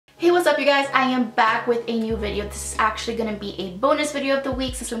Hey, what's up you guys? I am back with a new video. This is actually going to be a bonus video of the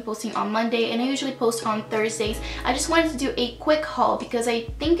week since I'm posting on Monday and I usually post on Thursdays. I just wanted to do a quick haul because I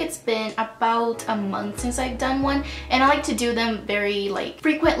think it's been about a month since I've done one and I like to do them very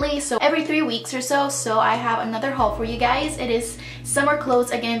frequently, so every 3 weeks or so. So I have another haul for you guys. It is summer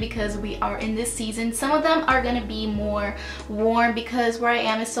clothes again because we are in this season. Some of them are going to be more warm because where I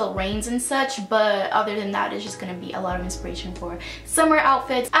am it still rains and such, but other than that it's just going to be a lot of inspiration for summer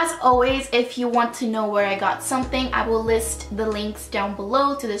outfits. As always, if you want to know where I got something, I will list the links down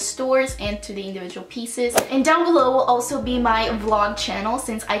below to the stores and to the individual pieces. And down below will also be my vlog channel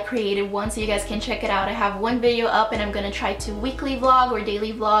since I created one, so you guys can check it out. I have one video up and I'm gonna try to weekly vlog or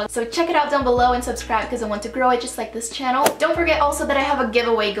daily vlog. So check it out down below and subscribe because I want to grow it just like this channel. Don't forget also that I have a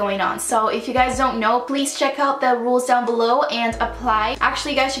giveaway going on. So if you guys don't know, please check out the rules down below and apply.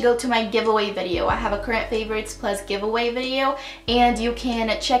 Actually, you guys should go to my giveaway video. I have a current favorites plus giveaway video and you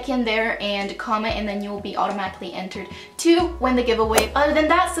can check in there and comment and then you will be automatically entered to win the giveaway. Other than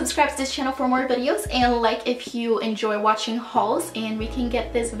that, subscribe to this channel for more videos and like if you enjoy watching hauls, and we can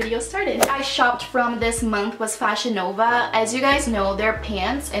get this video started. I shopped from this month was Fashion Nova. As you guys know, their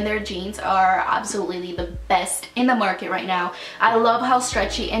pants and their jeans are absolutely the best in the market right now. I love how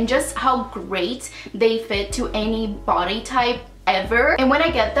stretchy and just how great they fit to any body type ever. And when I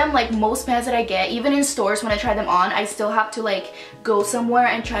get them, like most pants that I get, even in stores when I try them on, I still have to go somewhere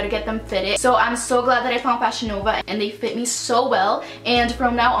and try to get them fitted. So I'm so glad that I found Fashion Nova and they fit me so well, and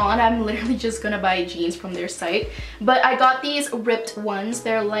from now on I'm literally just gonna buy jeans from their site. But I got these ripped ones,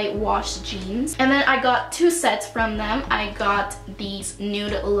 they're light wash jeans, and then I got two sets from them. I got these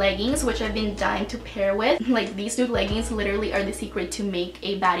nude leggings which I've been dying to pair with. These nude leggings literally are the secret to make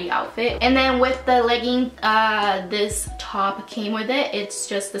a baddie outfit. And then with the legging, this top came with it. It's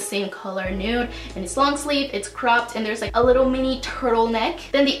just the same color nude and it's long sleeve, it's cropped, and there's a little mini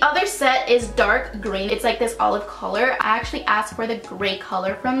turtleneck. Then the other set is dark green. It's this olive color. I actually asked for the gray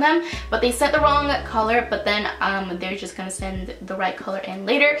color from them, but they sent the wrong color, but then they're just gonna send the right color in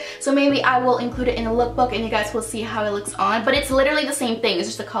later. So maybe I will include it in a lookbook and you guys will see how it looks on, but it's literally the same thing. It's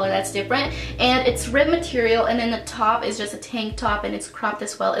just the color that's different, and it's rib material, and then the top is just a tank top and it's cropped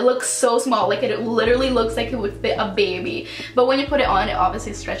as well. It looks so small, it literally looks like it would fit a baby. But when you put it on, it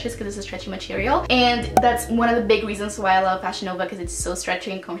obviously stretches because it's a stretchy material, and that's one of the big reasons why I love Fashion Nova, because it's so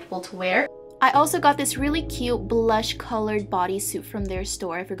stretchy and comfortable to wear. I also got this really cute blush colored bodysuit from their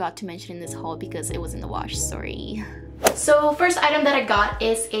store. I forgot to mention in this haul because it was in the wash, sorry. So first item that I got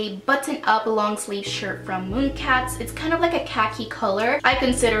is a button-up long sleeve shirt from MOONCATS. It's kind of like a khaki color. I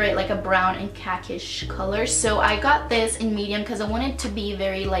consider it a brown and khaki-ish color. So I got this in medium because I wanted to be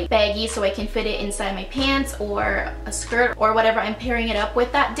very baggy so I can fit it inside my pants or a skirt or whatever I'm pairing it up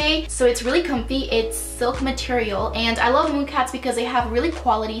with that day. So it's really comfy. It's silk material, and I love MOONCATS because they have really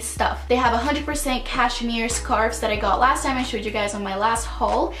quality stuff. They have 100% cashmere scarves that I got last time I showed you guys on my last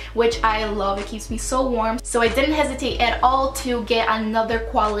haul, which I love. It keeps me so warm. So I didn't hesitate at all to get another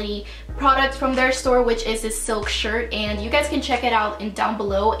quality product from their store, which is this silk shirt, and you guys can check it out down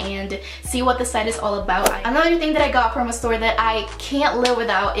below and see what the site is all about. Another thing that I got from a store that I can't live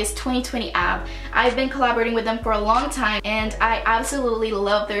without is 2020 AB. I've been collaborating with them for a long time and I absolutely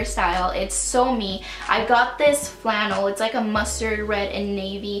love their style. It's so me. I got this flannel. It's a mustard red and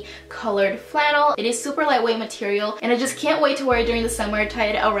navy colored flannel. It is super lightweight material and I just can't wait to wear it during the summer, tie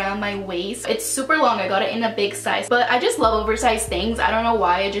it around my waist. It's super long. I got it in a big size, but I just love oversized things. I don't know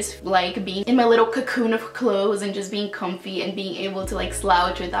why. I just like being in my little cocoon of clothes and just being comfy and being able to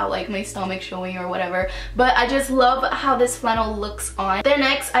slouch without my stomach showing or whatever. But I just love how this flannel looks on. Then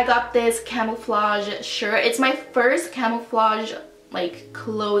next I got this camouflage shirt. It's my first camouflage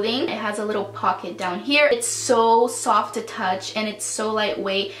clothing. It has a little pocket down here. It's so soft to touch and it's so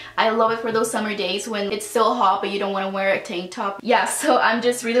lightweight. I love it for those summer days when it's still hot but you don't want to wear a tank top. Yeah, so I'm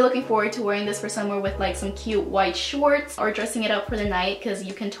just really looking forward to wearing this for summer with some cute white shorts or dressing it up for the night, because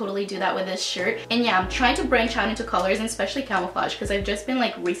you can totally do that with this shirt. And yeah, I'm trying to branch out into colors, and especially camouflage, because I've just been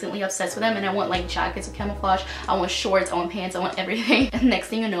recently obsessed with them, and I want jackets of camouflage, I want shorts, I want pants, I want everything. And next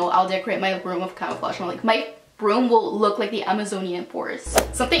thing you know, I'll decorate my room with camouflage. I'm my room will look like the Amazonian forest.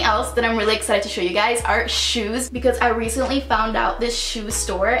 Something else that I'm really excited to show you guys are shoes, because I recently found out this shoe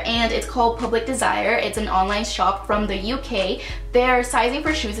store and it's called Public Desire. It's an online shop from the UK, Their sizing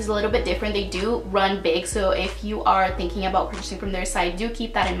for shoes is a little bit different. They do run big, so if you are thinking about purchasing from their site, do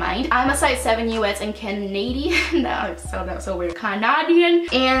keep that in mind. I'm a size 7 US and Canadian. No, that's so weird. Canadian.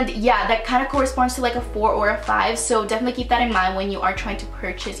 And yeah, that kind of corresponds to like a 4 or a 5, so definitely keep that in mind when you are trying to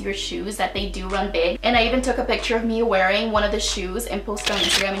purchase your shoes, that they do run big. And I even took a picture of me wearing one of the shoes and posted on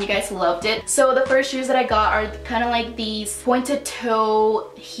Instagram, and you guys loved it. So the first shoes that I got are kind of like these pointed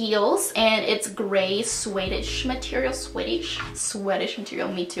toe heels, and it's gray Swedish material. Swedish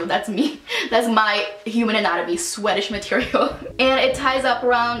material. Me too. That's me. That's my human anatomy. Swedish material. And it ties up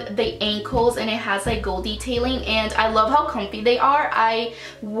around the ankles, and it has like gold detailing, and I love how comfy they are. I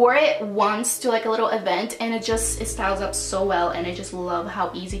wore it once to like a little event, and it styles up so well, and I just love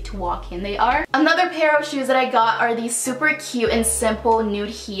how easy to walk in they are. Another pair of shoes that I got are these super cute and simple nude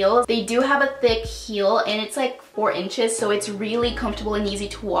heels. They do have a thick heel, and it's like 4 inches, so it's really comfortable and easy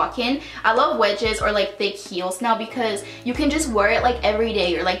to walk in. I love wedges or like thick heels now because you can just wear it like every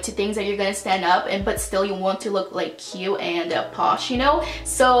day, or like to things that you're gonna stand up and but still you want to look like cute and posh, you know?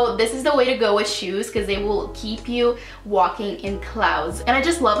 So this is the way to go with shoes, because they will keep you walking in clouds. And I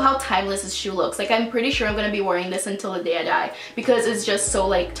just love how timeless this shoe looks. Like, I'm pretty sure I'm gonna be wearing this until the day I die, because it's just so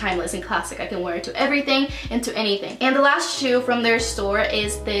like timeless and classic. I can wear it to everything and to anything. And the last shoe from their store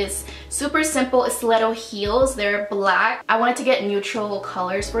is this super simple stiletto heels. They're black. I wanted to get neutral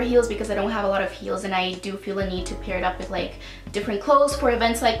colors for heels because I don't have a lot of heels, and I do feel a need to pair it up with like different clothes for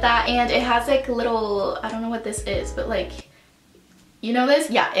events like that. And it has like a little, I don't know what this is, but like, you know this?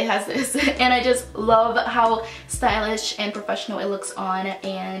 Yeah, it has this. And I just love how stylish and professional it looks on.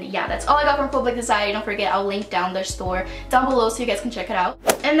 And yeah, that's all I got from Public Desire. Don't forget, I'll link down their store down below so you guys can check it out.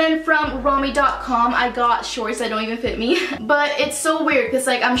 And then from Romy.com, I got shorts that don't even fit me. But it's so weird because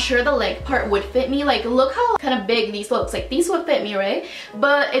like, I'm sure the leg part would fit me. Like, look how kind of big these looks. Like, these would fit me, right?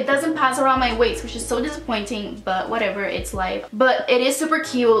 But it doesn't pass around my waist, which is so disappointing, but whatever, it's life. But it is super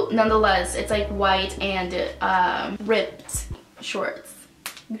cute nonetheless. It's like white and ripped shorts.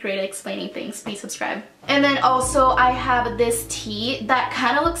 Great at explaining things. Please subscribe. And then also I have this tee that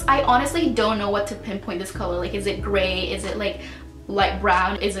kind of looks, I honestly don't know what to pinpoint this color. Like, is it gray? Is it like light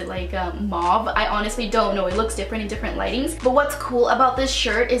brown? Is it like mauve? I honestly don't know. It looks different in different lightings. But what's cool about this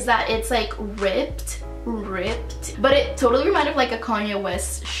shirt is that it's like ripped, but it totally reminded of like a Kanye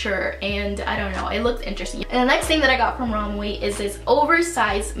West shirt, and I don't know, it looked interesting. And the next thing that I got from Romwe is this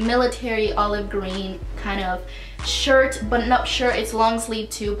oversized military olive green kind of shirt, button-up shirt. It's long sleeve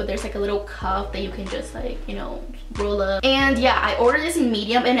too, but there's like a little cuff that you can just like, you know, roll up. And yeah, I ordered this in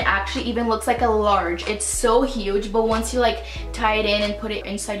medium, and it actually even looks like a large. It's so huge, but once you like tie it in and put it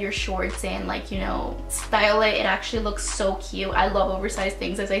inside your shorts and like, you know, style it, it actually looks so cute. I love oversized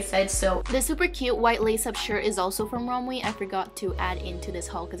things, as I said. So the super cute white lace-up shirt is also from Romwe. I forgot to add into this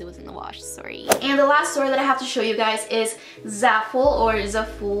haul because it was in the wash, sorry. And the last store that I have to show you guys is Zaful or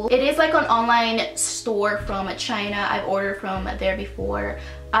Zaful. It is like an online store from China. I've ordered from there before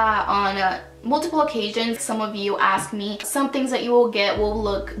on multiple occasions. Some of you ask me, some things that you will get will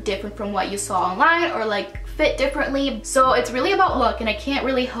look different from what you saw online, or like fit differently. So it's really about luck, and I can't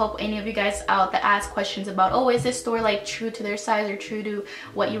really help any of you guys out that ask questions about, oh, is this store like true to their size or true to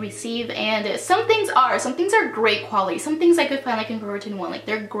what you receive? And some things are great quality. Some things I could find like in Brewerton One, like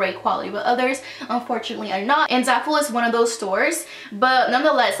they're great quality, but others unfortunately are not. And Zaful is one of those stores, but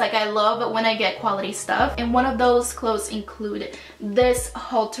nonetheless, like, I love when I get quality stuff. And one of those clothes include this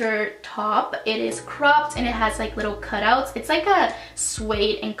halter top. It is cropped and it has like little cutouts. It's like a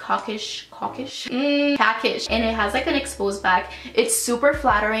suede and khaki-ish, and it has like an exposed back. It's super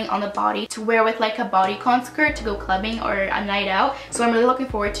flattering on the body to wear with like a bodycon skirt to go clubbing or a night out. So I'm really looking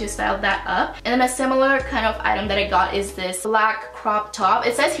forward to style that up. And then a similar kind of item that I got is this black crop top.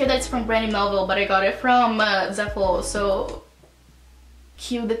 It says here that it's from Brandy Melville, but I got it from Zaful, so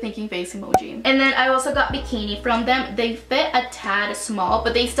cue the thinking face emoji. And then I also got bikini from them. They fit a tad small,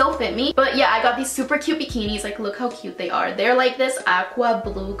 but they still fit me. But yeah, I got these super cute bikinis. Like, look how cute they are. They're like this aqua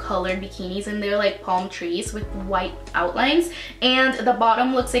blue colored bikinis, and they're like palm trees with white outlines, and the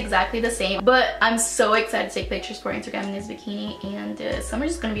bottom looks exactly the same. But I'm so excited to take pictures for Instagram in this bikini, and summer's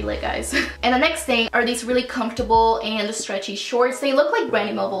just gonna be lit, guys. And the next thing are these really comfortable and stretchy shorts. They look like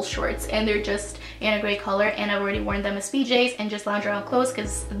Brandy Melville shorts, and they're just in a gray color, and I've already worn them as PJs and just lounge around clothes,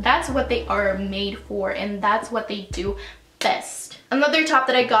 because that's what they are made for, and that's what they do best. Another top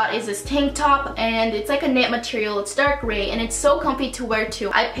that I got is this tank top, and it's like a knit material. It's dark gray and it's so comfy to wear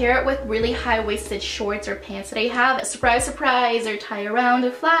too. I pair it with really high-waisted shorts or pants that I have. Surprise, surprise, or tie around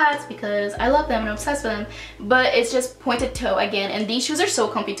with flats because I love them and I'm obsessed with them. But it's just pointed toe again, and these shoes are so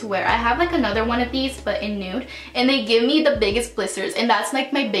comfy to wear. I have like another one of these but in nude, and they give me the biggest blisters, and that's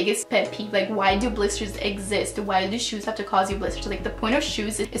like my biggest pet peeve. Like, why do blisters exist? Why do shoes have to cause you blisters? Like, the point of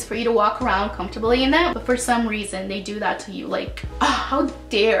shoes is for you to walk around comfortably in them, but for some reason they do that to you. Like, how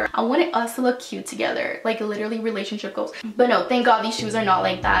dare. I wanted us to look cute together, like literally relationship goals. But no, thank God these shoes are not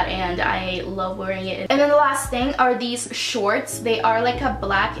like that, and I love wearing it. And then the last thing are these shorts. They are like a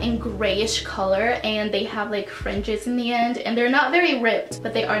black and grayish color, and they have like fringes in the end, and they're not very ripped,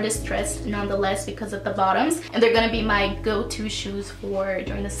 but they are distressed nonetheless because of the bottoms, and they're gonna be my go-to shoes for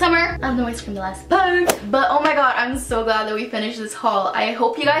during the summer. I don't know why I screamed the last part, but oh my god, I'm so glad that we finished this haul. I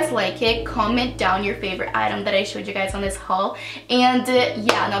hope you guys like it. Comment down your favorite item that I showed you guys on this haul, and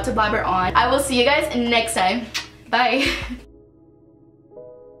yeah, not to blabber on, I will see you guys next time. Bye.